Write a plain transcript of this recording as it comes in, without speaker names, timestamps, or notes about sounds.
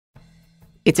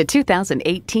It's a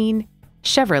 2018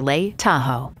 Chevrolet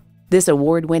Tahoe. This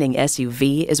award-winning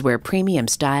SUV is where premium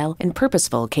style and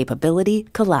purposeful capability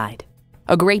collide.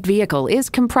 A great vehicle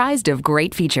is comprised of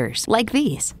great features like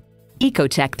these: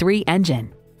 EcoTech 3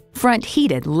 engine, front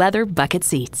heated leather bucket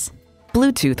seats,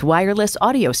 Bluetooth wireless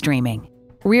audio streaming,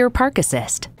 rear park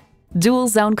assist, dual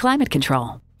zone climate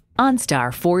control, OnStar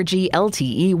 4G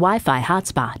LTE Wi-Fi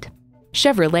hotspot,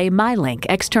 Chevrolet MyLink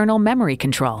external memory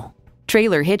control,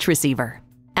 trailer hitch receiver,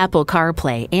 Apple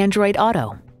CarPlay Android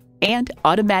Auto, and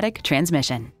automatic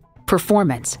transmission.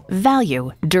 Performance, value,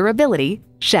 durability,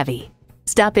 Chevy.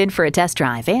 Stop in for a test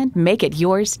drive and make it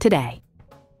yours today.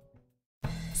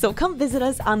 So come visit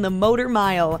us on the Motor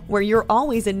Mile, where you're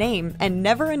always a name and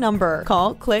never a number.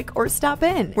 Call, click, or stop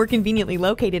in. We're conveniently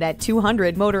located at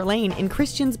 200 Motor Lane in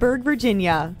Christiansburg,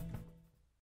 Virginia.